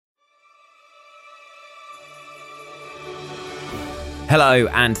Hello,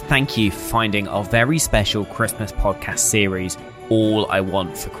 and thank you for finding our very special Christmas podcast series, All I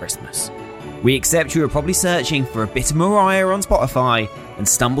Want for Christmas. We accept you are probably searching for a bit of Mariah on Spotify and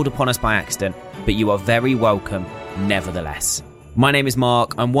stumbled upon us by accident, but you are very welcome nevertheless. My name is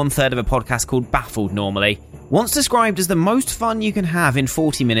Mark. I'm one third of a podcast called Baffled Normally, once described as the most fun you can have in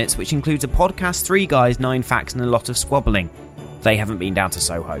 40 minutes, which includes a podcast, 3 guys, 9 facts, and a lot of squabbling. They haven't been down to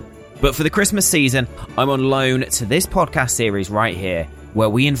Soho. But for the Christmas season, I'm on loan to this podcast series right here, where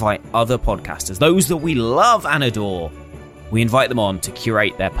we invite other podcasters, those that we love and adore. We invite them on to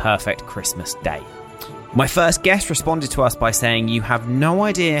curate their perfect Christmas day. My first guest responded to us by saying, "You have no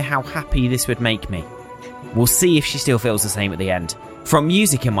idea how happy this would make me." We'll see if she still feels the same at the end. From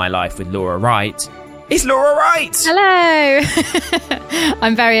Music in My Life with Laura Wright, it's Laura Wright! Hello!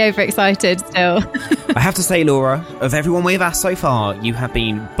 I'm very overexcited still. I have to say, Laura, of everyone we've asked so far, you have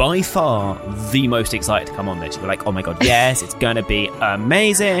been by far the most excited to come on this. You're like, oh my God, yes, it's going to be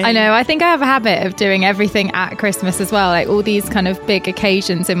amazing. I know. I think I have a habit of doing everything at Christmas as well. Like all these kind of big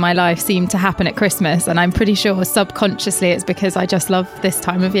occasions in my life seem to happen at Christmas. And I'm pretty sure subconsciously it's because I just love this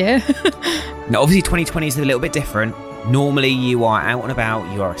time of year. Now, obviously 2020 is a little bit different. Normally you are out and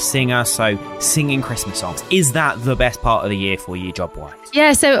about, you are a singer, so singing Christmas songs. Is that the best part of the year for you job-wise?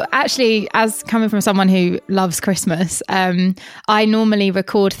 Yeah, so actually, as coming from someone who loves Christmas, I normally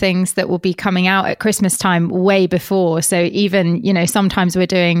record things that will be coming out at Christmas time way before. So even, sometimes we're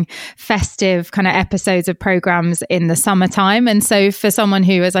doing festive kind of episodes of programs in the summertime. And so for someone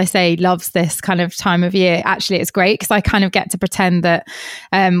who, as I say, loves this kind of time of year, actually it's great because I kind of get to pretend that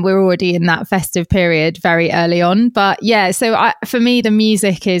we're already in that festive period very early on. But yeah, so for me, the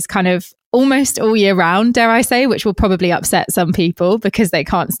music is kind of almost all year round, dare I say, which will probably upset some people because they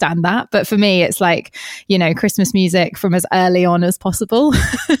can't stand that. But for me, it's like, Christmas music from as early on as possible.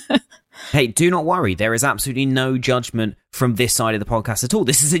 Hey, do not worry. There is absolutely no judgment from this side of the podcast at all.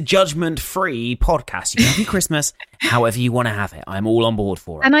 This is a judgment-free podcast. You can have your Christmas however you want to have it. I'm all on board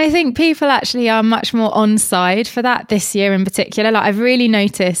for it. And I think people actually are much more on side for that this year in particular. Like I've really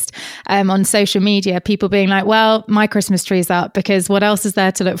noticed on social media, people being like, well, my Christmas tree's up because what else is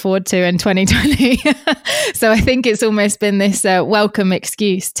there to look forward to in 2020? So I think it's almost been this welcome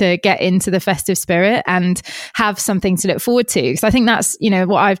excuse to get into the festive spirit and have something to look forward to. So I think that's,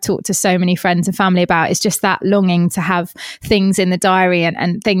 what I've talked to so many friends and family about is just that longing to have things in the diary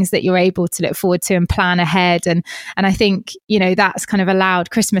and things that you're able to look forward to and plan ahead. And I think, that's kind of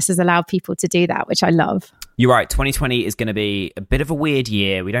Christmas has allowed people to do that, which I love. You're right. 2020 is going to be a bit of a weird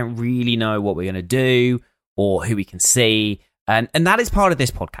year. We don't really know what we're going to do or who we can see. And that is part of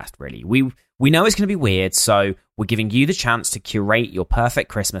this podcast, really. We know it's going to be weird. So we're giving you the chance to curate your perfect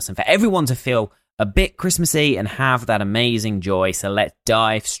Christmas and for everyone to feel a bit Christmassy and have that amazing joy. So let's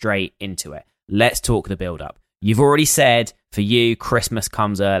dive straight into it. Let's talk the build up. You've already said for you, Christmas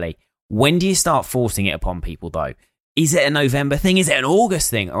comes early. When do you start forcing it upon people though? Is it a November thing? Is it an August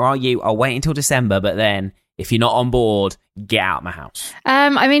thing? Or I'll wait until December, but then if you're not on board, get out of my house?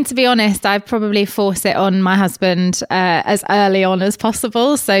 To be honest, I probably force it on my husband as early on as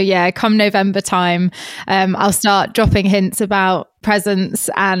possible. So yeah, come November time, I'll start dropping hints about presents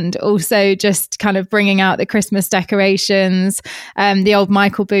and also just kind of bringing out the Christmas decorations. The old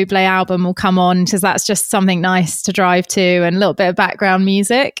Michael Bublé album will come on because that's just something nice to drive to and a little bit of background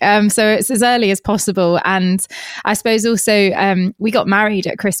music. So it's as early as possible. And I suppose also we got married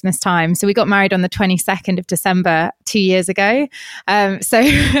at Christmas time. So we got married on the 22nd of December 2 years ago. So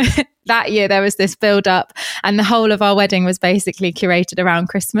that year there was this build up and the whole of our wedding was basically curated around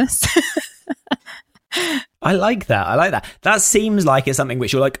Christmas. I like that. That seems like it's something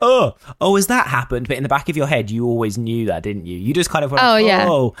which you're like, oh, has that happened? But in the back of your head, you always knew that, didn't you? You just kind of went,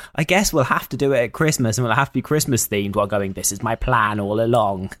 I guess we'll have to do it at Christmas and we'll have to be Christmas themed while going, this is my plan all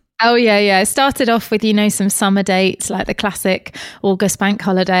along. Oh, yeah. It started off with, some summer dates, like the classic August bank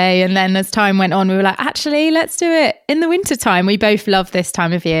holiday. And then as time went on, we were like, actually, let's do it in the winter time. We both love this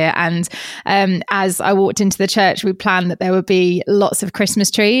time of year. And as I walked into the church, we planned that there would be lots of Christmas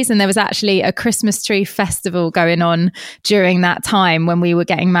trees. And there was actually a Christmas tree festival going on during that time when we were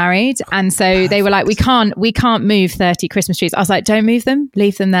getting married. And so they were like, we can't move 30 Christmas trees. I was like, don't move them.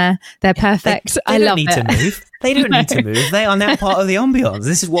 Leave them there. They're perfect. I love it. They don't need to move. They don't need to move. They are now part of the ambience.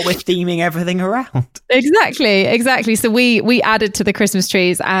 This is what we're theming everything around. Exactly. So we added to the Christmas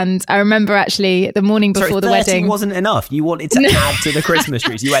trees. And I remember actually the morning before the wedding. 30 wasn't enough. You wanted to add to the Christmas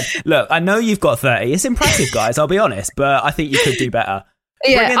trees. You went, look, I know you've got 30. It's impressive, guys. I'll be honest. But I think you could do better.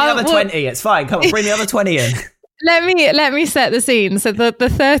 Bring in the other 20. It's fine. Come on, bring the other 20 in. let me set the scene. So the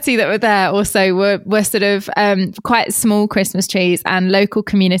 30 that were there also were sort of quite small Christmas trees, and local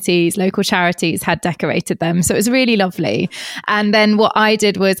communities, local charities had decorated them. So it was really lovely. And then what I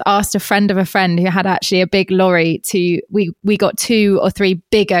did was asked a friend of a friend who had actually a big lorry we got 2 or 3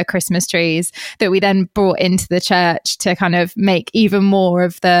 bigger Christmas trees that we then brought into the church to kind of make even more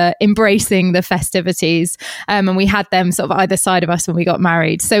of the embracing the festivities. And we had them sort of either side of us when we got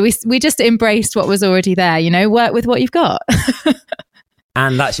married. So we just embraced what was already there, work with what you've got.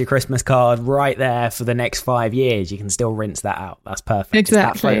 And that's your Christmas card right there for the next 5 years. You can still rinse that out. That's perfect.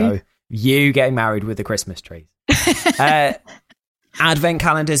 Exactly. That photo, you getting married with the Christmas trees. Advent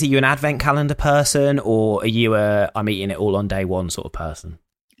calendars, are you an advent calendar person, or are you I'm eating it all on day one sort of person?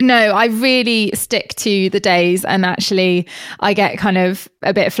 No, I really stick to the days, and actually I get kind of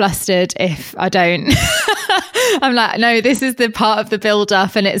a bit flustered if I don't. I'm like, no, this is the part of the build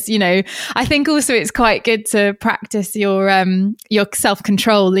up. And it's, I think also it's quite good to practice your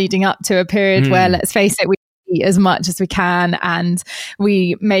self-control leading up to a period where, let's face it, we eat as much as we can, and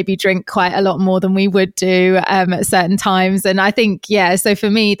we maybe drink quite a lot more than we would do at certain times. And I think, so for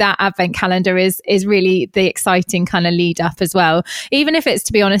me, that advent calendar is really the exciting kind of lead up as well. Even if it's,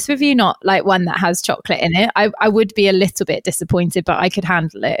 to be honest with you, not like one that has chocolate in it, I would be a little bit disappointed, but I could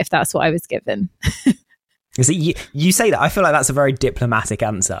handle it if that's what I was given. See, you say that. I feel like that's a very diplomatic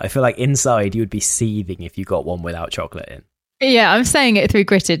answer. I feel like inside you would be seething if you got one without chocolate in. Yeah, I'm saying it through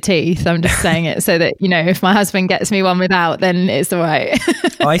gritted teeth. I'm just saying it so that, if my husband gets me one without, then it's all right.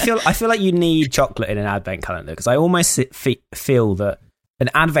 I feel like you need chocolate in an advent calendar, because I almost feel that an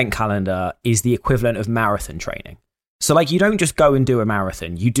advent calendar is the equivalent of marathon training. So like, you don't just go and do a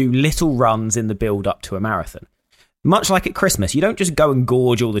marathon. You do little runs in the build up to a marathon. Much like at Christmas, you don't just go and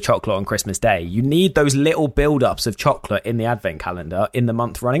gorge all the chocolate on Christmas Day. You need those little build-ups of chocolate in the advent calendar in the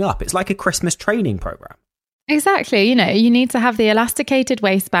month running up. It's like a Christmas training program. Exactly. You need to have the elasticated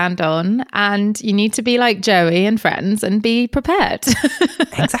waistband on, and you need to be like Joey and Friends and be prepared.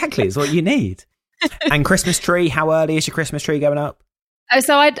 Exactly. It's what you need. And Christmas tree, how early is your Christmas tree going up?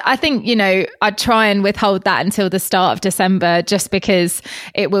 So I think, I'd try and withhold that until the start of December, just because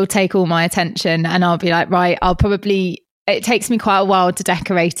it will take all my attention, and I'll be like, right, it takes me quite a while to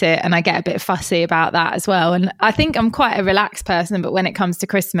decorate it, and I get a bit fussy about that as well. And I think I'm quite a relaxed person, but when it comes to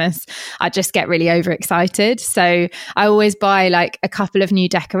Christmas, I just get really overexcited. So I always buy like a couple of new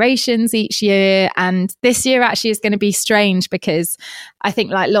decorations each year. And this year actually is going to be strange, because I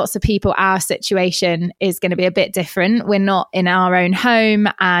think, like lots of people, our situation is going to be a bit different. We're not in our own home,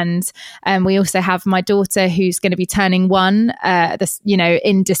 and we also have my daughter who's going to be turning 1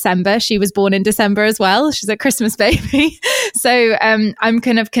 in December. She was born in December as well. She's a Christmas baby. So I'm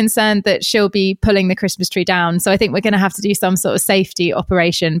kind of concerned that she'll be pulling the Christmas tree down. So I think we're going to have to do some sort of safety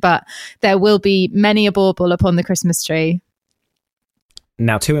operation, but there will be many a bauble upon the Christmas tree.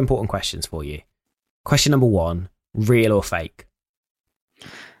 Now, 2 important questions for you. Question number 1, real or fake?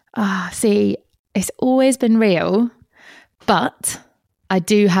 See, it's always been real, but I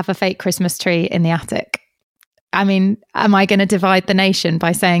do have a fake Christmas tree in the attic. I mean, am I going to divide the nation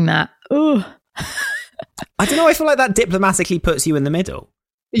by saying that? Ooh. I don't know. I feel like that diplomatically puts you in the middle.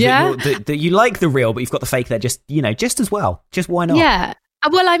 Yeah. That you like the real, but you've got the fake there just as well. Just why not? Yeah.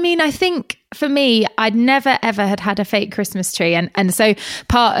 Well, I mean, I think for me, I'd never, ever had a fake Christmas tree. And so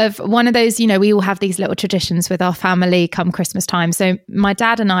part of one of those, we all have these little traditions with our family come Christmas time. So my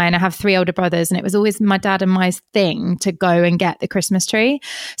dad and I have 3 older brothers, and it was always my dad and my thing to go and get the Christmas tree.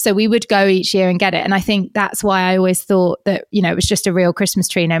 So we would go each year and get it. And I think that's why I always thought that, it was just a real Christmas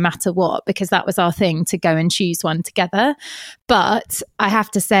tree no matter what, because that was our thing, to go and choose one together. But I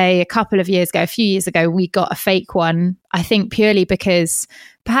have to say, a few years ago, we got a fake one. I think purely because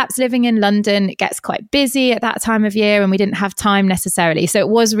perhaps living in London, it gets quite busy at that time of year, and we didn't have time necessarily. So it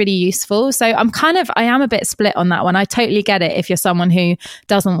was really useful. So I am a bit split on that one. I totally get it if you're someone who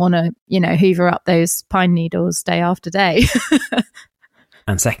doesn't want to, hoover up those pine needles day after day.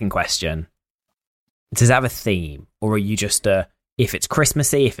 And second question, does it have a theme, or are you just if it's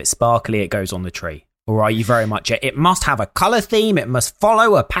Christmassy, if it's sparkly, it goes on the tree? Or are you very much it must have a colour theme, it must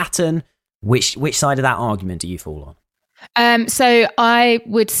follow a pattern? Which side of that argument do you fall on? So I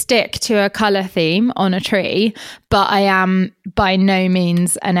would stick to a colour theme on a tree, but I am by no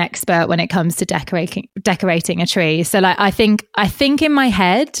means an expert when it comes to decorating a tree. So like, I think in my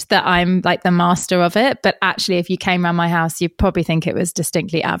head that I'm like the master of it, but actually if you came around my house, you'd probably think it was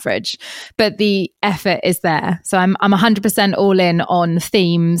distinctly average, but the effort is there. So I'm 100% all in on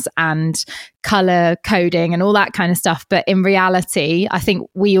themes and colour coding and all that kind of stuff. But in reality, I think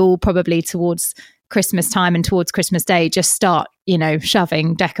we all probably towards Christmas time and towards Christmas Day, just start,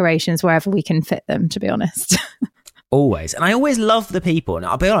 shoving decorations wherever we can fit them, to be honest. Always. And I always love the people, and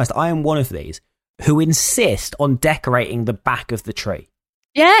I'll be honest, I am one of these, who insist on decorating the back of the tree.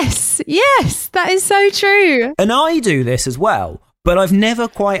 Yes, that is so true. And I do this as well, but I've never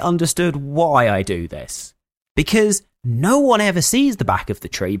quite understood why I do this. Because no one ever sees the back of the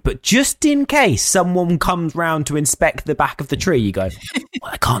tree, but just in case someone comes round to inspect the back of the tree, you go,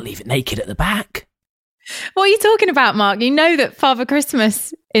 well, I can't leave it naked at the back. What are you talking about, Mark? You know that Father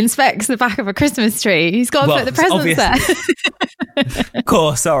Christmas inspects the back of a Christmas tree. He's got to put the presents there. Of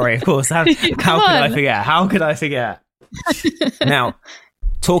course, sorry, of course. How could I forget? How could I forget? Now,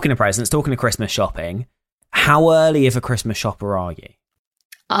 talking of presents, talking of Christmas shopping, how early of a Christmas shopper are you?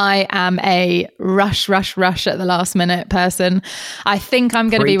 I am a rush at the last minute person. I think I'm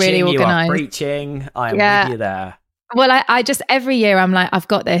going to be really organised. You are preaching. I am with you there. Well, I just, every year I'm like, I've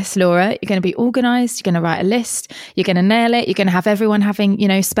got this, Laura. You're going to be organised. You're going to write a list. You're going to nail it. You're going to have everyone having,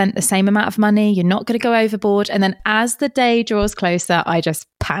 spent the same amount of money. You're not going to go overboard. And then as the day draws closer, I just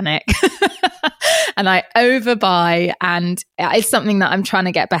panic and I overbuy. And it's something that I'm trying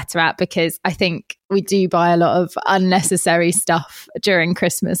to get better at, because I think we do buy a lot of unnecessary stuff during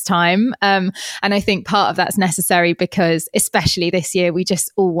Christmas time. And I think part of that's necessary because, especially this year, we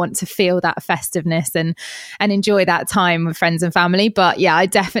just all want to feel that festiveness and enjoy that time with friends and family. But yeah, I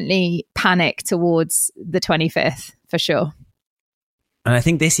definitely panic towards the 25th for sure. And I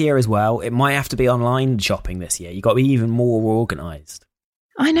think this year as well, it might have to be online shopping this year. You've got to be even more organised.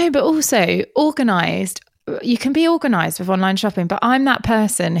 I know, but also organised. You can be organised with online shopping, but I'm that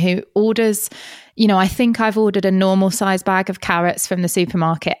person who orders, I think I've ordered a normal size bag of carrots from the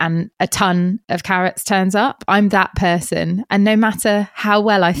supermarket and a ton of carrots turns up. I'm that person. And no matter how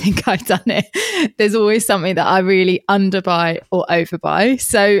well I think I've done it, there's always something that I really underbuy or overbuy.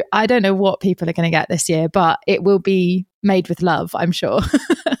 So I don't know what people are going to get this year, but it will be made with love, I'm sure.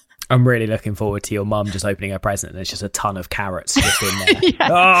 I'm really looking forward to your mum just opening her present and there's just a ton of carrots just in there.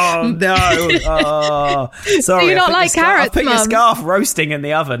 Oh, no. Oh, sorry. Do you not like carrots, I put your scarf roasting in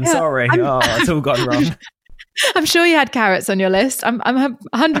the oven. Yeah, sorry. It's all gone wrong. I'm sure you had carrots on your list. I'm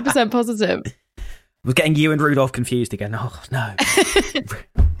 100% positive. We're getting you and Rudolph confused again. Oh, no.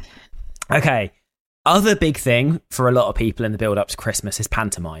 Okay. Other big thing for a lot of people in the build-up to Christmas is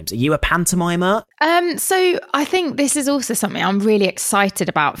pantomimes. Are you a pantomimer? So I think this is also something I'm really excited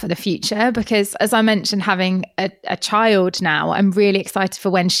about for the future, because as I mentioned, having a child now, I'm really excited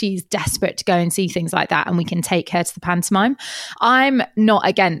for when she's desperate to go and see things like that and we can take her to the pantomime. I'm not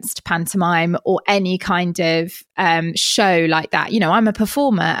against pantomime or any kind of show like that. I'm a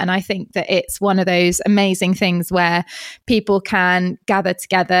performer, and I think that it's one of those amazing things where people can gather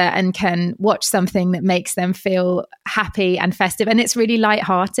together and can watch something that makes them feel happy and festive, and it's really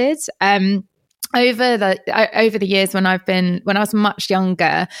lighthearted. Over the years when I was much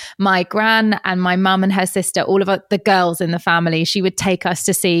younger, my gran and my mum and her sister, all of the girls in the family, she would take us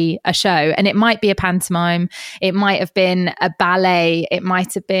to see a show, and it might be a pantomime, it might have been a ballet, it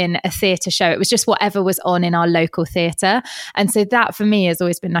might have been a theatre show. It was just whatever was on in our local theatre. And so that for me has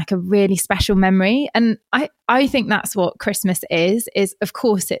always been like a really special memory. And I think that's what Christmas is of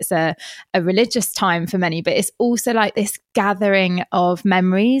course it's a religious time for many, but it's also like this gathering of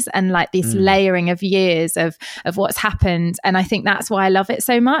memories and like this layering of years of what's happened. And I think that's why I love it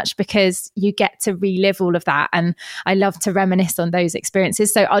so much, because you get to relive all of that. And I love to reminisce on those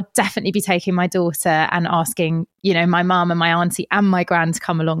experiences. So I'll definitely be taking my daughter and asking, my mum and my auntie and my gran to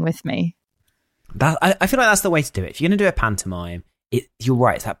come along with me. I feel like that's the way to do it. If you're going to do a pantomime, you're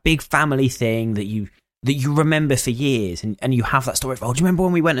right. It's that big family thing that you remember for years, and you have that story of, do you remember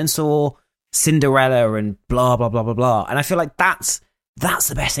when we went and saw Cinderella and blah, blah, blah, blah, blah. And I feel like that's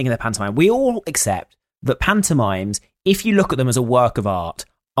the best thing in the pantomime. We all accept that pantomimes, if you look at them as a work of art,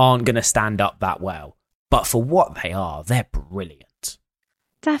 aren't going to stand up that well. But for what they are, they're brilliant.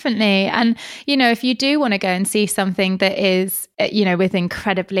 Definitely. And, if you do want to go and see something that is, with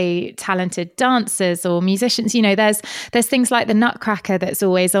incredibly talented dancers or musicians, there's things like the Nutcracker that's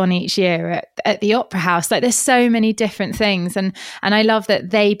always on each year at the Opera House. Like there's so many different things. And I love that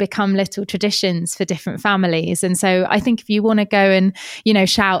they become little traditions for different families. And so I think if you want to go and,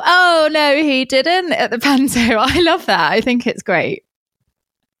 shout, "Oh, no, he didn't," at the panto, I love that. I think it's great.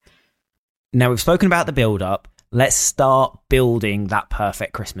 Now, we've spoken about the build-up. Let's start building that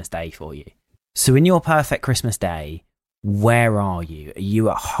perfect Christmas day for you. So in your perfect Christmas day, where are you? Are you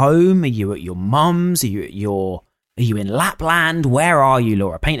at home? Are you at your mum's? Are you in Lapland? Where are you,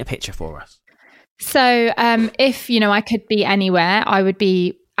 Laura? Paint a picture for us. So if, I could be anywhere, I would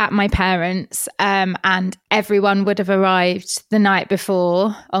be at my parents', and everyone would have arrived the night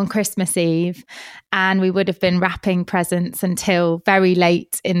before on Christmas Eve, and we would have been wrapping presents until very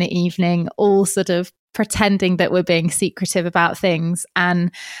late in the evening, all sort of pretending that we're being secretive about things.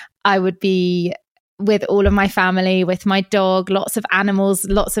 And I would be with all of my family, with my dog, lots of animals,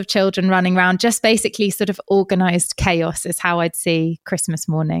 lots of children running around, just basically sort of organized chaos is how I'd see Christmas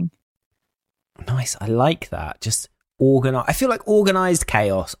morning. Nice. I like that. Just organized. I feel like organized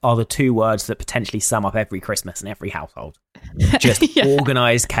chaos are the two words that potentially sum up every Christmas in every household. Just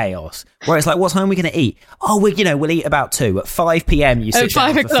organized chaos. Where it's like, what time are we going to eat? Oh, we'll eat about 2. At 5 p.m. you sit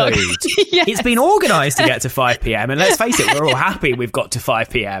down for food. Yes. It's been organised to get to 5 p.m. and let's face it, we're all happy we've got to 5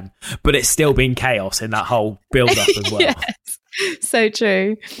 p.m. But it's still been chaos in that whole build-up as well. Yes. So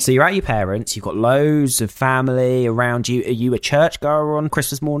true. So you're at your parents', you've got loads of family around you. Are you a churchgoer on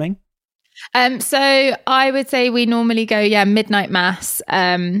Christmas morning? So I would say we normally go, midnight mass.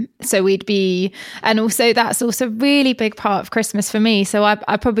 So we'd be, and also that's also a really big part of Christmas for me. So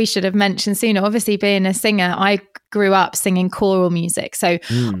I probably should have mentioned sooner, obviously being a singer, I grew up singing choral music. So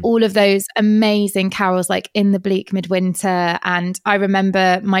all of those amazing carols like In the Bleak Midwinter. And I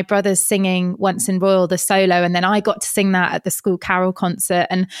remember my brothers singing Once in Royal, the solo, and then I got to sing that at the school carol concert.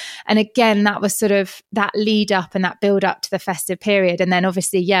 And again, that was sort of that lead up and that build up to the festive period. And then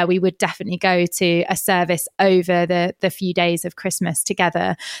obviously, we would definitely go to a service over the few days of Christmas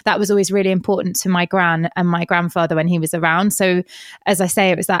together. That was always really important to my gran and my grandfather when he was around. So as I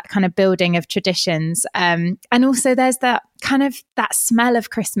say, it was that kind of building of traditions. And also there's that kind of that smell of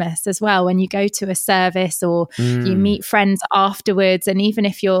Christmas as well when you go to a service or you meet friends afterwards. And even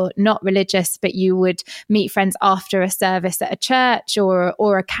if you're not religious, but you would meet friends after a service at a church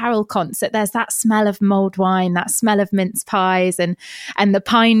or a carol concert, there's that smell of mulled wine, that smell of mince pies and the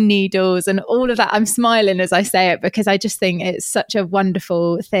pine needles and all of that. I'm smiling as I say it because I just think it's such a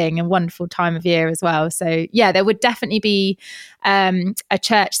wonderful thing and wonderful time of year as well. So there would definitely be a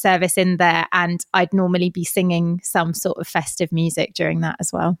church service in there, and I'd normally be singing some sort of festive music during that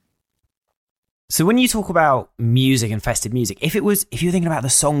as well. So when you talk about music and festive music, if you're thinking about the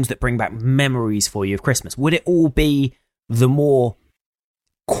songs that bring back memories for you of Christmas, would it all be the more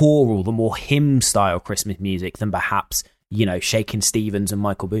choral, the more hymn style Christmas music than perhaps, Shakin' Stevens and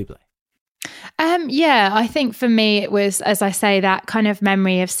Michael Bublé? I think for me it was, as I say, that kind of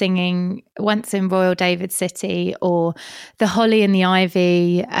memory of singing Once in Royal David City or The Holly and the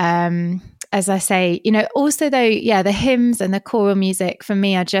Ivy. As I say, also though, the hymns and the choral music for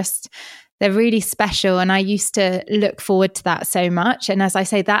me they're really special, and I used to look forward to that so much. And as I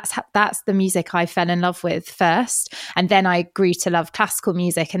say, that's the music I fell in love with first, and then I grew to love classical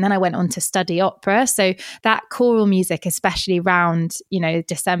music, and then I went on to study opera. So that choral music, especially around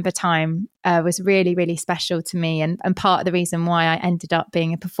December time, was really, really special to me, and part of the reason why I ended up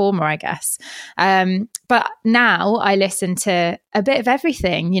being a performer, I guess. But now I listen to a bit of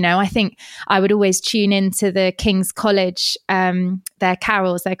everything. I think I would always tune into the King's College, their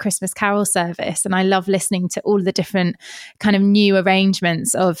carols, their Christmas carol service. And I love listening to all the different kind of new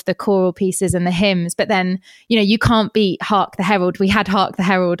arrangements of the choral pieces and the hymns. But then, you can't beat Hark the Herald. We had Hark the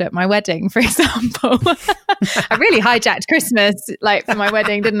Herald at my wedding, for example. I really hijacked Christmas for my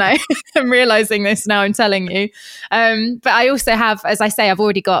wedding, didn't I? I'm realizing this now I'm telling you. But I also have, as I say, I've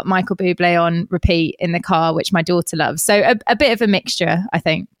already got Michael Bublé on repeat in the car, which my daughter loves. So a bit of a mixture, I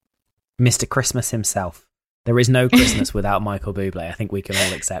think. Mr. Christmas himself. There is no Christmas without Michael Bublé. I think we can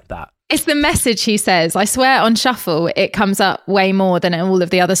all accept that. It's the message he says. I swear on shuffle, it comes up way more than in all of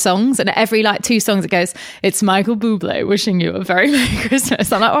the other songs. And every 2 songs, it goes, "It's Michael Bublé wishing you a very Merry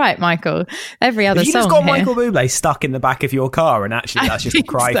Christmas." I'm like, all right, Michael. Every other song. You just got Michael Bublé stuck in the back of your car, and actually that's just a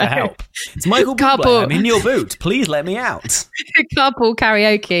cry for help. It's Michael Bublé. I'm in your boot. Please let me out. Carpool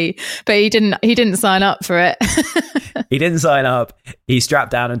karaoke, but he didn't sign up for it. He didn't sign up. He's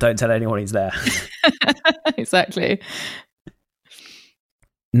strapped down and don't tell anyone he's there. Exactly.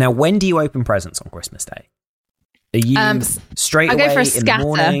 Now, when do you open presents on Christmas Day? Are you straight away in the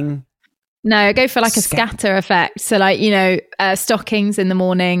morning? No, I go for a scatter effect. So stockings in the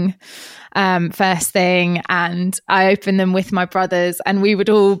morning, first thing, and I open them with my brothers, and we would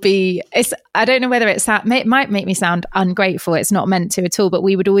all be, I don't know whether it might make me sound ungrateful. It's not meant to at all, but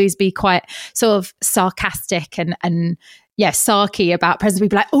we would always be quite sort of sarcastic and sarky about presents. We'd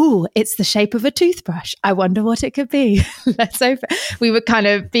be like, "Oh, it's the shape of a toothbrush. I wonder what it could be." Let's open. We would kind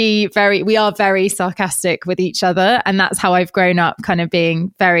of be we are very sarcastic with each other. And that's how I've grown up, kind of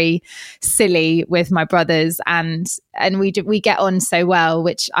being very silly with my brothers. And we get on so well,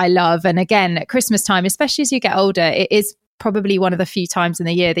 which I love. And again, at Christmas time, especially as you get older, it is probably one of the few times in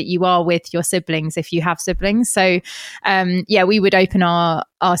the year that you are with your siblings if you have siblings. So we would open our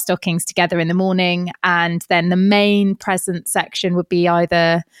stockings together in the morning, and then the main present section would be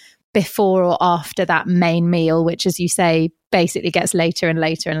either before or after that main meal, which, as you say, basically gets later and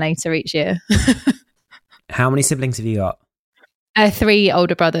later and later each year. How many siblings have you got? 3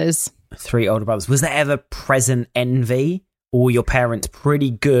 older brothers. 3 older brothers. Was there ever present envy, or were your parents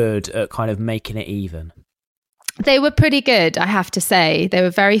pretty good at kind of making it even? They were pretty good, I have to say. They were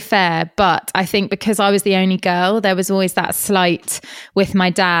very fair. But I think because I was the only girl, there was always that slight with my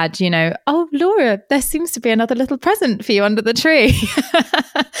dad, oh, Laura, there seems to be another little present for you under the tree.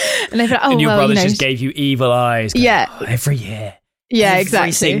 And they thought, and your brothers just gave you evil eyes. Yeah. Every year. Yeah, every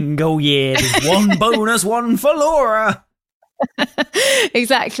exactly. Single year. There's one bonus, one for Laura.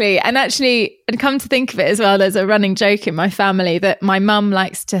 Exactly. And actually, and come to think of it as well, there's a running joke in my family that my mum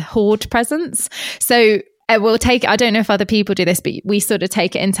likes to hoard presents. So we'll take, I don't know if other people do this, but we sort of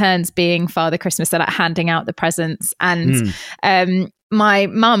take it in turns being Father Christmas, so like handing out the presents. And my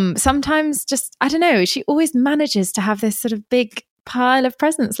mum sometimes just, I don't know, she always manages to have this sort of big pile of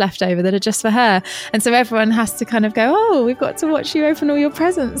presents left over that are just for her. And so everyone has to kind of go, oh, we've got to watch you open all your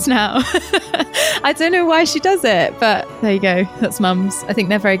presents now. I don't know why she does it, but there you go. That's mums. I think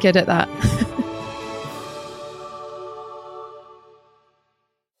they're very good at that.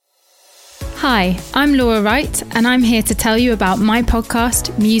 Hi, I'm Laura Wright, and I'm here to tell you about my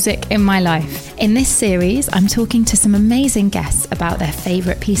podcast, Music in My Life. In this series, I'm talking to some amazing guests about their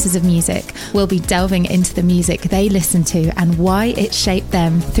favourite pieces of music. We'll be delving into the music they listen to and why it shaped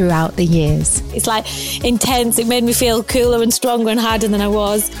them throughout the years. It's like intense. It made me feel cooler and stronger and harder than I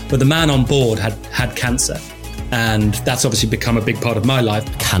was. But the man on board had cancer. And that's obviously become a big part of my life.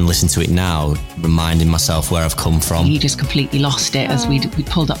 I can listen to it now, reminding myself where I've come from. You just completely lost it as we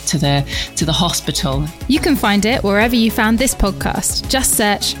pulled up to the hospital. You can find it wherever you found this podcast. Just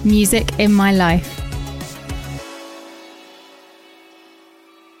search Music in My Life.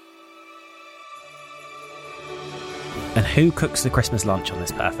 And who cooks the Christmas lunch on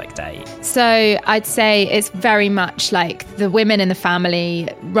this perfect day? So I'd say it's very much like the women in the family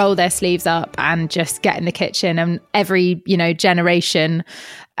roll their sleeves up and just get in the kitchen, and every, generation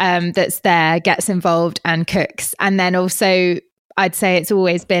that's there gets involved and cooks. And then also I'd say it's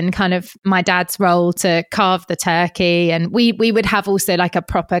always been kind of my dad's role to carve the turkey, and we would have also like a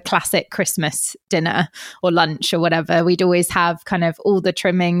proper classic Christmas dinner or lunch or whatever. We'd always have kind of all the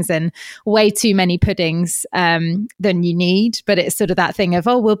trimmings and way too many puddings than you need, but it's sort of that thing of,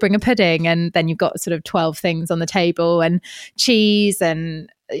 oh, we'll bring a pudding, and then you've got sort of 12 things on the table, and cheese and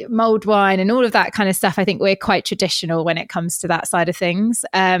mulled wine and all of that kind of stuff. I think we're quite traditional when it comes to that side of things.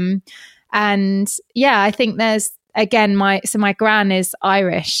 And yeah, I think there's, again, my gran is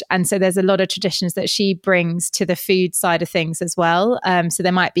Irish, and so there's a lot of traditions that she brings to the food side of things as well. So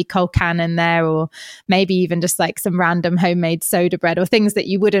there might be colcan in there, or maybe even just like some random homemade soda bread or things that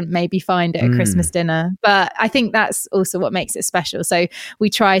you wouldn't maybe find at a Christmas dinner. But I think that's also what makes it special. So we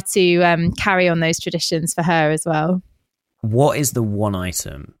try to carry on those traditions for her as well. What is the one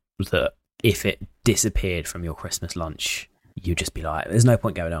item that if it disappeared from your Christmas lunch, you'd just be like, there's no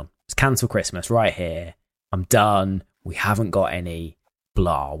point going on. It's cancel Christmas right here. I'm done. We haven't got any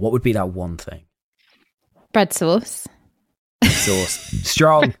blah. What would be that one thing? Bread sauce. Sauce.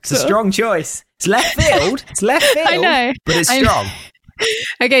 Strong. It's a strong choice. It's left field. I know. But it's strong.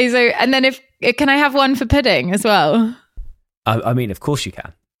 Okay, so, and then can I have one for pudding as well? I mean, of course you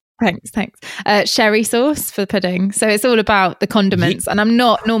can. Thanks. Sherry sauce for pudding. So it's all about the condiments. And I'm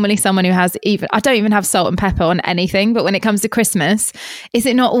not normally someone who I don't even have salt and pepper on anything. But when it comes to Christmas, is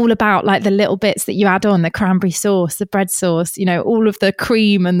it not all about like the little bits that you add on, the cranberry sauce, the bread sauce, all of the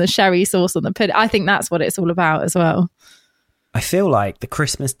cream and the sherry sauce on the pudding? I think that's what it's all about as well. I feel like the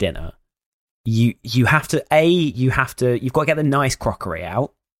Christmas dinner, you've got to get the nice crockery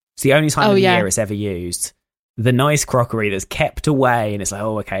out. It's the only time of the year it's ever used. The nice crockery that's kept away, and it's like,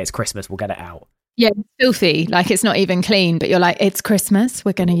 oh, okay, it's Christmas, we'll get it out. Yeah, it's filthy, like it's not even clean, but you're like, it's Christmas,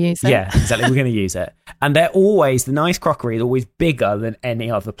 we're going to use it. Yeah, exactly, we're going to use it. And the nice crockery is always bigger than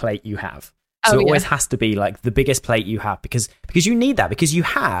any other plate you have. So it always has to be like the biggest plate you have, because you need that, because you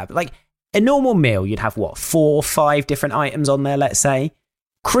have, like, a normal meal, you'd have 4 or 5 different items on there, let's say.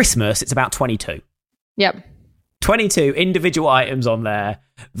 Christmas, it's about 22. Yep. 22 individual items on there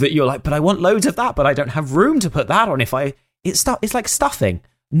that you're like, but I want loads of that, but I don't have room to put that on. It's like stuffing.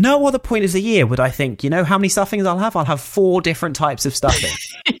 No other point of the year would I think, how many stuffings I'll have? I'll have 4 different types of stuffing.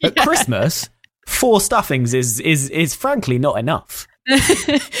 At Christmas, 4 stuffings is frankly not enough.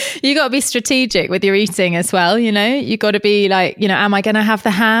 You got to be strategic with your eating as well. You got to be like, am I going to have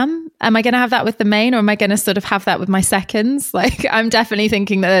the ham? Am I going to have that with the main, or am I going to sort of have that with my seconds? Like, I'm definitely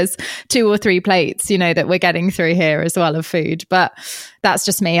thinking that there's 2 or 3 plates, you know, that we're getting through here as well of food. But that's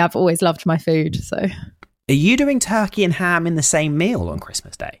just me. I've always loved my food. So, are you doing turkey and ham in the same meal on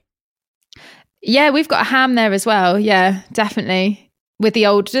Christmas Day? Yeah, we've got a ham there as well. Yeah, definitely. With the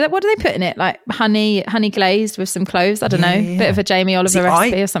old, what do they put in it? Like honey glazed with some cloves. I don't know. Bit of a Jamie Oliver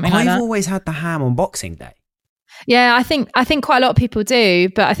recipe or something like that. I've always had the ham on Boxing Day. Yeah, I think quite a lot of people do,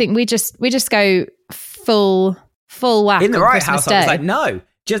 but I think we just go full whack in the on Wright Christmas house. Day. I was like, no,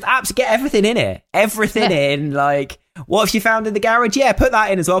 just get everything in it, everything in. Like, what have you found in the garage? Yeah, put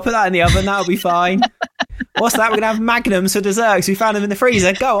that in as well. Put that in the oven. That'll be fine. What's that? We're gonna have magnums for dessert because we found them in the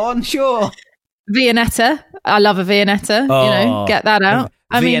freezer. Go on, sure. Viennetta. I love a Viennetta. Oh, you know, get that out.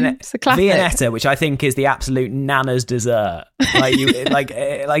 I mean, it's a classic. Viennetta, which I think is the absolute Nana's dessert. Like, like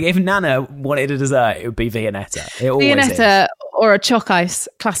if Nana wanted a dessert, it would be Viennetta. It always Viennetta is. Or a choc ice,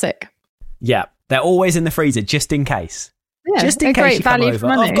 classic. Yeah, they're always in the freezer just in case. Yeah, just in case great you come value over. for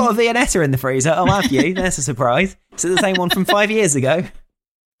money. I've got a Viennetta in the freezer. Oh, have you? There's a surprise. Is it the same one from 5 years ago?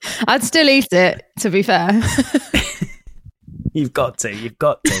 I'd still eat it, to be fair. You've got to.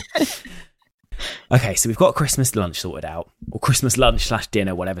 Okay, so we've got Christmas lunch sorted out, or Christmas lunch /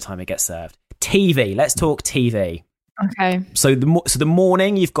 dinner, whatever time it gets served. TV. Let's talk TV. Okay. So the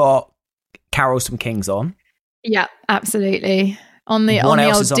morning you've got Carols from Kings on. Yeah, absolutely. On the What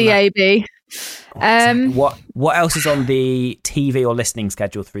else old is on DAB. What else is on the TV or listening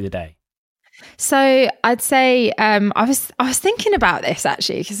schedule through the day? So I'd say I was thinking about this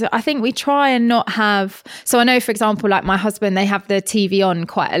actually, because I think we try and not have. So I know, for example, like my husband, they have the TV on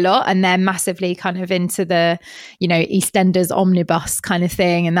quite a lot, and they're massively kind of into the, you know, EastEnders omnibus kind of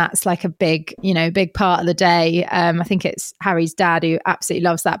thing, and that's like a big part of the day. I think it's Harry's dad who absolutely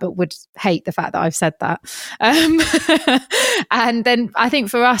loves that, but would hate the fact that I've said that. And then I think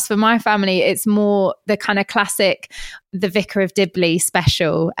for us, for my family, it's more the kind of classic The Vicar of Dibley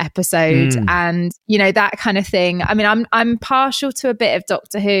special episode, and you know, that kind of thing. I mean, I'm partial to a bit of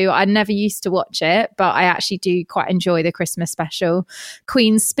Doctor Who. I never used to watch it, but I actually do quite enjoy the Christmas special.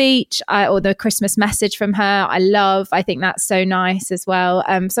 Queen's speech, or the Christmas message from her, I think that's so nice as well.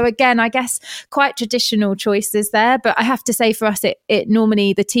 So again, I guess quite traditional choices there, but I have to say for us, it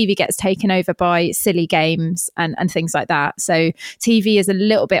normally the TV gets taken over by silly games and things like that. So TV is a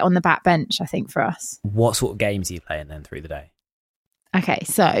little bit on the back bench, I think, for us. What sort of games are you playing then through the day? Okay,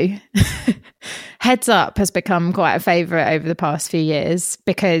 so Heads Up has become quite a favourite over the past few years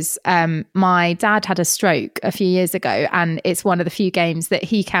because my dad had a stroke a few years ago, and it's one of the few games that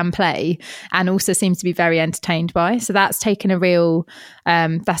he can play and also seems to be very entertained by. So that's taken a real,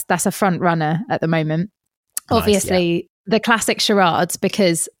 that's a front runner at the moment. Nice, Obviously, yeah. The classic charades,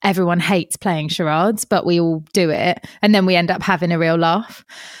 because everyone hates playing charades, but we all do it, and then we end up having a real laugh.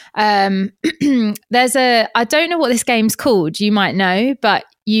 I don't know what this game's called, you might know, but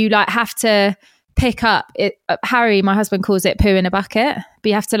you like have to pick up it. Harry, my husband, calls it poo in a bucket, but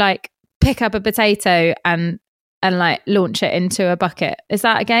you have to like pick up a potato and like launch it into a bucket. Is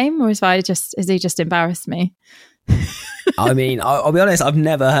that a game, or has he just embarrassed me? I mean, I'll be honest, I've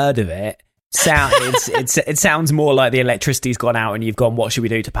never heard of it. It sounds more like the electricity's gone out and you've gone, what should we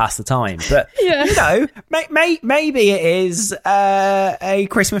do to pass the time? But Yeah. you know, maybe it is a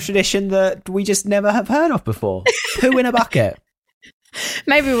Christmas tradition that we just never have heard of before. Poo in a bucket.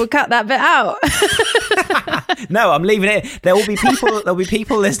 Maybe we'll cut that bit out. No, I'm leaving it. There'll be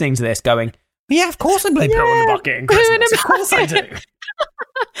people listening to this going, yeah, of course I play poo in a bucket in Christmas. Of course I do.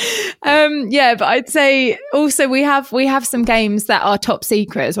 Yeah, but I'd say also we have some games that are top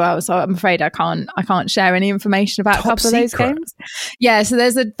secret as well, so I'm afraid I can't share any information about a couple of those games. Yeah, so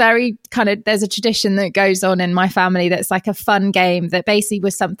there's a tradition that goes on in my family that's like a fun game that basically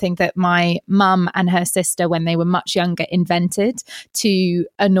was something that my mum and her sister, when they were much younger, invented to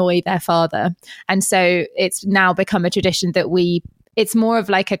annoy their father, and so it's now become a tradition that it's more of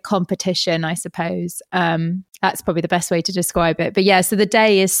like a competition, I suppose. That's probably the best way to describe it. But yeah, so the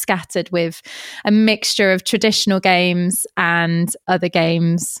day is scattered with a mixture of traditional games and other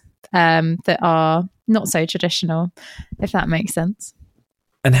games that are not so traditional, if that makes sense.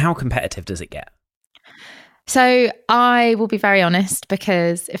 And how competitive does it get? So I will be very honest,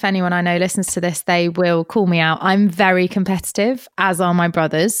 because if anyone I know listens to this, they will call me out. I'm very competitive, as are my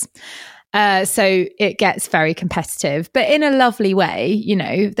brothers. So it gets very competitive, but in a lovely way. You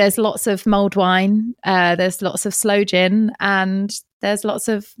know, there's lots of mulled wine, there's lots of sloe gin, and there's lots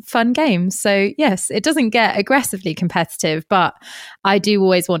of fun games. So yes, it doesn't get aggressively competitive, but I do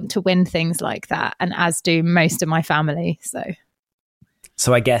always want to win things like that, and as do most of my family.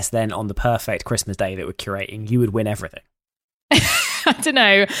 So I guess then on the perfect Christmas day that we're curating, you would win everything. I don't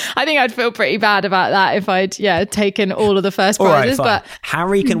know. I think I'd feel pretty bad about that if I'd taken all of the first All right, prizes. fine. But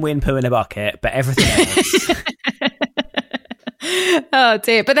Harry can win poo in a bucket, but everything else. oh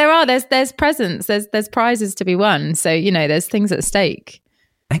dear. But there's presents, there's prizes to be won. So, there's things at stake.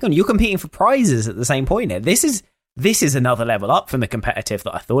 Hang on, you're competing for prizes at the same point here. This is another level up from the competitive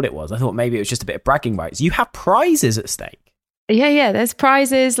that I thought it was. I thought maybe it was just a bit of bragging rights. You have prizes at stake. Yeah. There's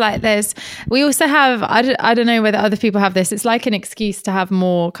prizes. We also have, I don't know whether other people have this. It's like an excuse to have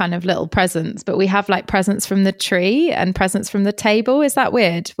more kind of little presents, but we have like presents from the tree and presents from the table. Is that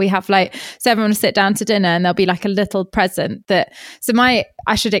weird? We have so everyone will sit down to dinner and there'll be like a little present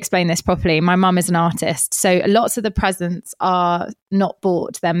I should explain this properly. My mum is an artist. So lots of the presents are not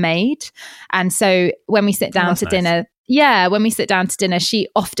bought, they're made. And so when we sit down to dinner, when we sit down to dinner, she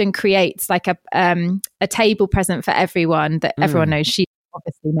often creates like a table present for everyone that everyone knows she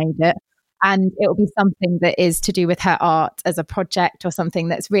obviously made it. And it will be something that is to do with her art as a project or something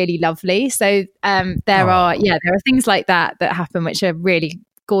that's really lovely. So there are things like that happen, which are really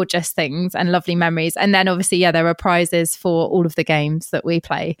gorgeous things and lovely memories. And then obviously, there are prizes for all of the games that we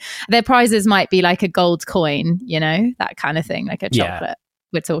play. Their prizes might be like a gold coin, that kind of thing, like a chocolate.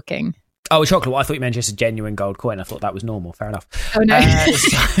 We're talking. Oh, chocolate. Well, I thought you meant just a genuine gold coin. I thought that was normal. Fair enough. Oh, no.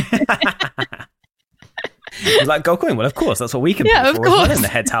 Like gold coin. Well, of course, that's what we can yeah, pay of for course. as well in the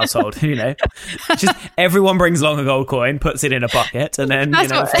head's household. Just everyone brings along a gold coin, puts it in a bucket, and then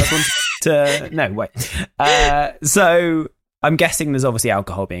first one to no wait. So I'm guessing there's obviously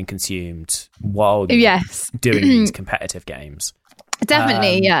alcohol being consumed while you're doing these competitive games.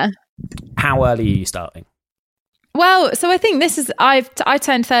 Definitely, yeah. How early are you starting? Well, so I think I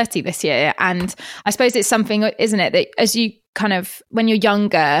turned 30 this year, and I suppose it's something, isn't it, that as you kind of, when you're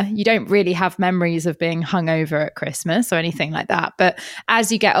younger, you don't really have memories of being hungover at Christmas or anything like that. But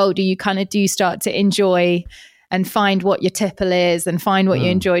as you get older, you kind of do start to enjoy and find what your tipple is and find what you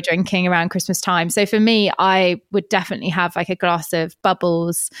enjoy drinking around Christmas time. So for me, I would definitely have like a glass of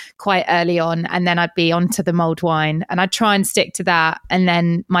bubbles quite early on, and then I'd be onto the mulled wine, and I'd try and stick to that. And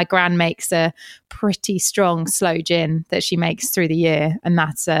then my gran makes a pretty strong sloe gin that she makes through the year, and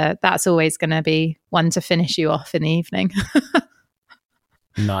that's always going to be one to finish you off in the evening.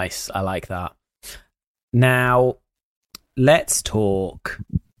 Nice. I like that. Now, let's talk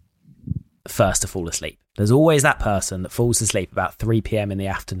first to fall asleep. There's always that person that falls asleep about 3 p.m. in the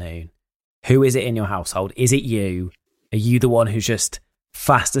afternoon. Who is it in your household? Is it you? Are you the one who's just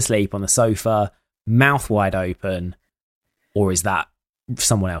fast asleep on the sofa, mouth wide open? Or is that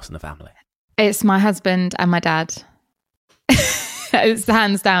someone else in the family? It's my husband and my dad. It's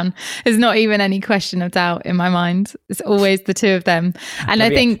hands down. There's not even any question of doubt in my mind. It's always the two of them. And I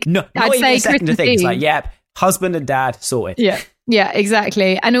think I'd say Christmas Eve. It's like, husband and dad sorted. Yeah,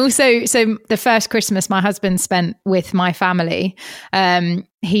 exactly. And also, so the first Christmas my husband spent with my family,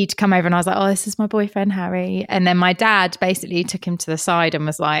 he'd come over and I was like, oh, this is my boyfriend, Harry. And then my dad basically took him to the side and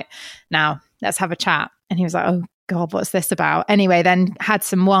was like, now let's have a chat. And he was like, oh God, what's this about? Anyway, then had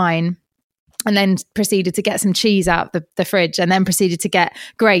some wine. And then proceeded to get some cheese out the fridge, and then proceeded to get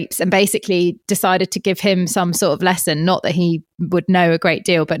grapes, and basically decided to give him some sort of lesson. Not that he would know a great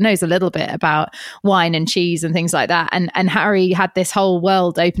deal, but knows a little bit about wine and cheese and things like that. And Harry had this whole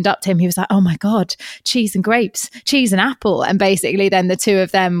world opened up to him. He was like, oh my God, cheese and grapes, cheese and apple. And basically then the two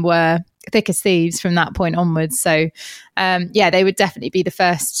of them were thick as thieves from that point onwards. So they would definitely be the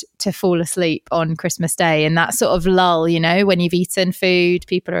first to fall asleep on Christmas Day. And that sort of lull, when you've eaten food,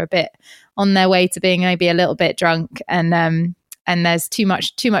 people are a bit on their way to being maybe a little bit drunk, and there's too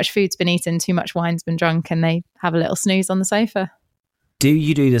much food's been eaten, too much wine's been drunk, and they have a little snooze on the sofa. Do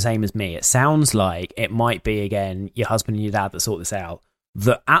you do the same as me? It sounds like it might be, again, your husband and your dad that sort this out,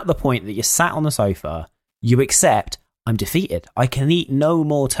 that at the point that you're sat on the sofa, you accept, I'm defeated. I can eat no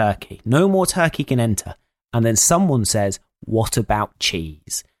more turkey. No more turkey can enter. And then someone says, what about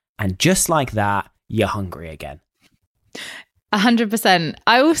cheese? And just like that, you're hungry again. 100%.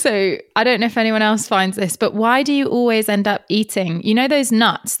 I don't know if anyone else finds this, but why do you always end up eating, those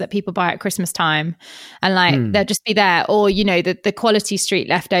nuts that people buy at Christmas time, and they'll just be there, or, the quality street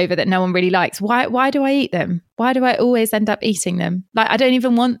leftover that no one really likes. Why do I eat them? Why do I always end up eating them? I don't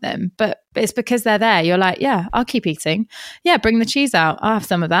even want them, but it's because they're there. You're like, yeah, I'll keep eating. Yeah, bring the cheese out. I'll have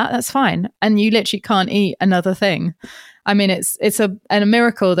some of that. That's fine. And you literally can't eat another thing. I mean, it's a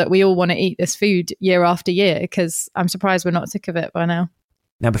miracle that we all want to eat this food year after year, because I'm surprised we're not sick of it by now.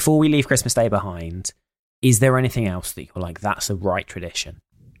 Now, before we leave Christmas Day behind, is there anything else that you're like, that's a right tradition?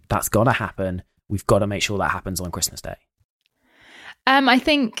 That's got to happen. We've got to make sure that happens on Christmas Day. I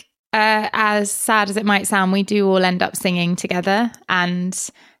think, as sad as it might sound, we do all end up singing together. And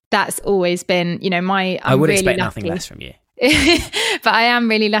that's always been, I would expect nothing less from you. But I am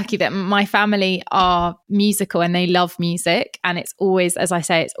really lucky that my family are musical and they love music. And it's always, as I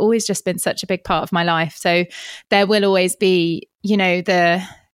say, it's always just been such a big part of my life. So there will always be, you know, the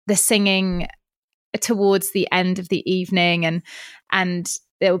singing towards the end of the evening, and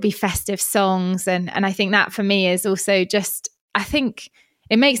there will be festive songs. And I think that for me is also just, I think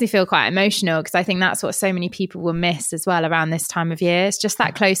it makes me feel quite emotional, because I think that's what so many people will miss as well around this time of year. It's just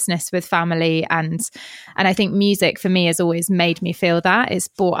that closeness with family. And I think music for me has always made me feel that. It's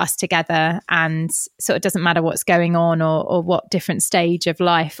brought us together, and so it doesn't matter what's going on or what different stage of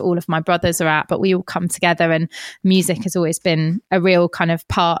life all of my brothers are at, but we all come together, and music has always been a real kind of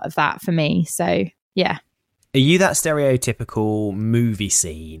part of that for me. So yeah. Are you that stereotypical movie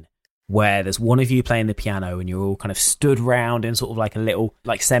scene where there's one of you playing the piano and you're all kind of stood round in sort of like a little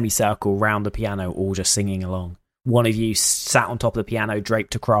like semicircle round the piano, all just singing along? One of you sat on top of the piano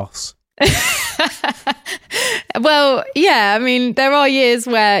draped across? Well, yeah, I mean, there are years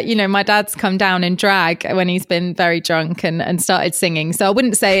where, you know, my dad's come down in drag when he's been very drunk and started singing. So I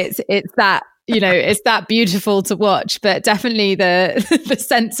wouldn't say it's that, you know, it's that beautiful to watch, but definitely the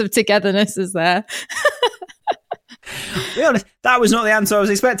sense of togetherness is there. To be honest, that was not the answer I was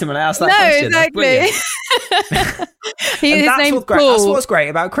expecting when I asked that question. Exactly. That's what's great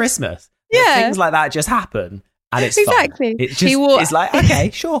about Christmas. Yeah, things like that just happen, and it's exactly. Fun. It just it's like,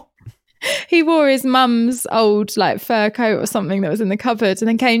 okay, sure. He wore his mum's old like fur coat or something that was in the cupboard, and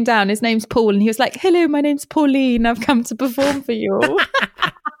then came down. His name's Paul, and he was like, "Hello, my name's Pauline. I've come to perform for you all."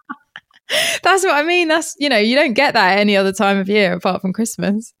 That's what I mean. That's, you know, you don't get that any other time of year apart from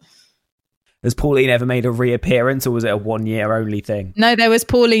Christmas. Has Pauline ever made a reappearance, or was it a 1 year only thing? No, there was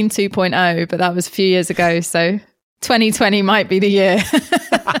Pauline 2.0, but that was a few years ago. So 2020 might be the year.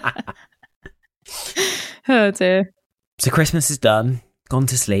 Oh dear. So Christmas is done, gone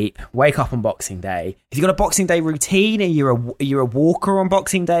to sleep, wake up on Boxing Day. Have you got a Boxing Day routine? Are you a walker on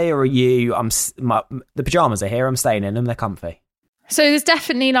Boxing Day, or are you, the pajamas are here, I'm staying in them, they're comfy? So there's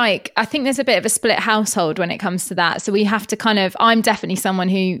definitely I think there's a bit of a split household when it comes to that. So we have to I'm definitely someone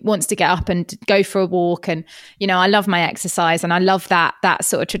who wants to get up and go for a walk. And, you know, I love my exercise, and I love that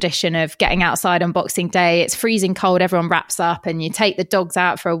sort of tradition of getting outside on Boxing Day. It's freezing cold, everyone wraps up, and you take the dogs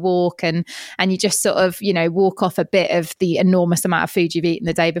out for a walk, and you just sort of, you know, walk off a bit of the enormous amount of food you've eaten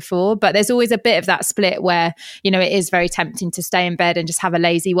the day before. But there's always a bit of that split where, you know, it is very tempting to stay in bed and just have a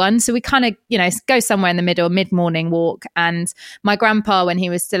lazy one. So we kind of, you know, go somewhere in the middle, mid-morning walk. And my grandpa, when he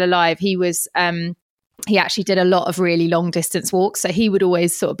was still alive, he was he actually did a lot of really long distance walks. So he would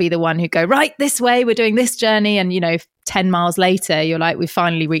always sort of be the one who'd go, right, this way, we're doing this journey. And, you know, 10 miles later, you're like, we've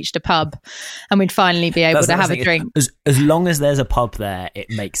finally reached a pub, and we'd finally be able to have a drink. As long as there's a pub there, it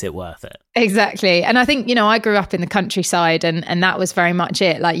makes it worth it. Exactly. And I think, you know, I grew up in the countryside, and that was very much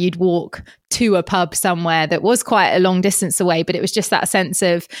it. Like, you'd walk to a pub somewhere that was quite a long distance away, but it was just that sense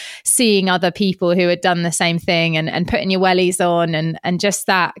of seeing other people who had done the same thing, and putting your wellies on, and just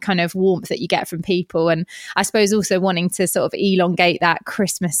that kind of warmth that you get from people. And I suppose also wanting to sort of elongate that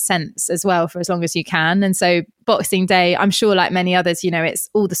Christmas sense as well for as long as you can. And so Boxing Day, I'm sure like many others, you know, it's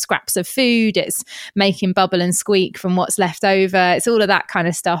all the scraps of food, it's making bubble and squeak from what's left over. It's all of that kind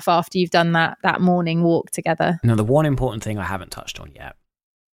of stuff after you've done that morning walk together. Now, the one important thing I haven't touched on yet,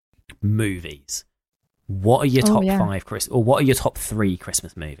 movies. What are your top 5 or what are your top 3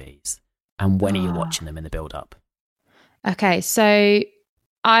 Christmas movies, and when are you watching them in the build up? Okay, so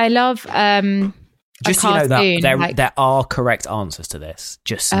I love just so you know that there are correct answers to this,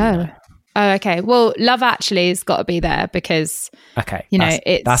 just so you know. Oh, okay. Well, Love Actually has got to be there because, you know,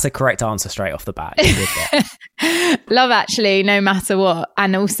 that's a correct answer straight off the bat. Love Actually, no matter what.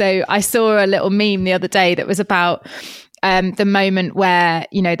 And also, I saw a little meme the other day that was about the moment where,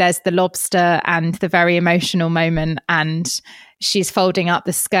 you know, there's the lobster and the very emotional moment, and she's folding up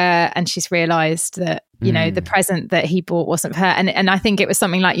the skirt and she's realised that, you know, the present that he bought wasn't for her. And I think it was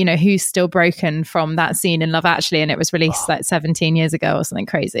something like, you know, who's still broken from that scene in Love Actually? And it was released like 17 years ago or something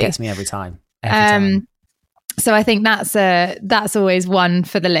crazy. Gets me every time. So I think that's always one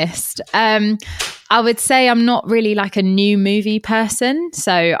for the list. I would say I'm not really like a new movie person,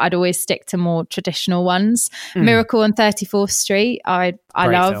 so I'd always stick to more traditional ones. Miracle on 34th Street, I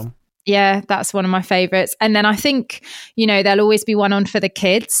love. Film. Yeah, that's one of my favorites. And then I think, you know, there'll always be one on for the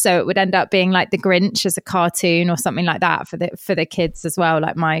kids. So it would end up being like The Grinch as a cartoon or something like that for the kids as well,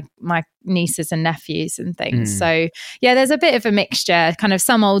 like my nieces and nephews and things. So yeah, there's a bit of a mixture, kind of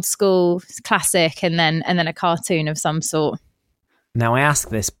some old school classic and then a cartoon of some sort. Now, I ask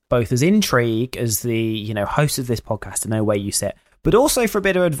this both as intrigue as the, you know, host of this podcast to know where you sit, but also for a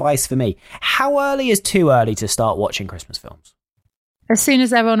bit of advice for me. How early is too early to start watching Christmas films? As soon as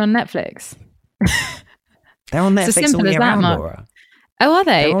they're on Netflix. They're on It's as Netflix simple all as year that, round, Mark. Laura. Oh, are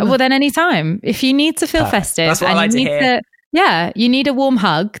they? They're on Well, then any time. If you need to feel Perfect. festive That's what I and like to you need hear. you need a warm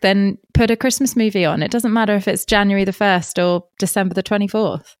hug, then put a Christmas movie on. It doesn't matter if it's January the 1st or December the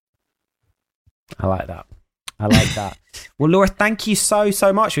 24th. I like that. Well, Laura, thank you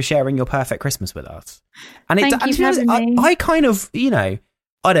so much for sharing your perfect Christmas with us. And Thank you for having me. I kind of,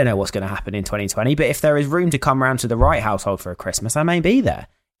 I don't know what's going to happen in 2020, but if there is room to come round to the Wright household for a Christmas, I may be there.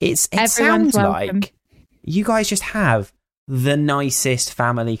 It Everyone's sounds welcome. like you guys just have the nicest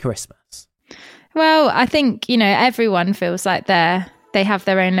family Christmas. Well, I think, everyone feels like they have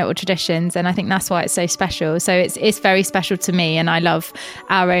their own little traditions, and I think that's why it's so special. So it's very special to me, and I love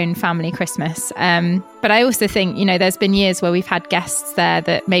our own family Christmas. But I also think, there's been years where we've had guests there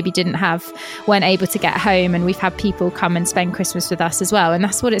that maybe weren't able to get home, and we've had people come and spend Christmas with us as well. And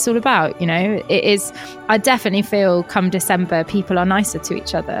that's what it's all about. I definitely feel come December, people are nicer to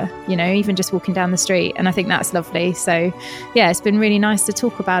each other, even just walking down the street. And I think that's lovely. So yeah, it's been really nice to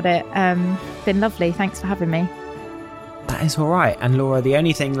talk about it. Been lovely. Thanks for having me. That is all right. And Laura, the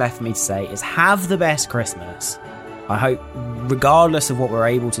only thing left for me to say is have the best Christmas. I hope, regardless of what we're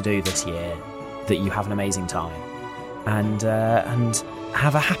able to do this year, that you have an amazing time. And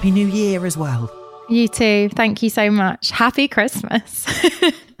have a happy new year as well. You too. Thank you so much. Happy Christmas.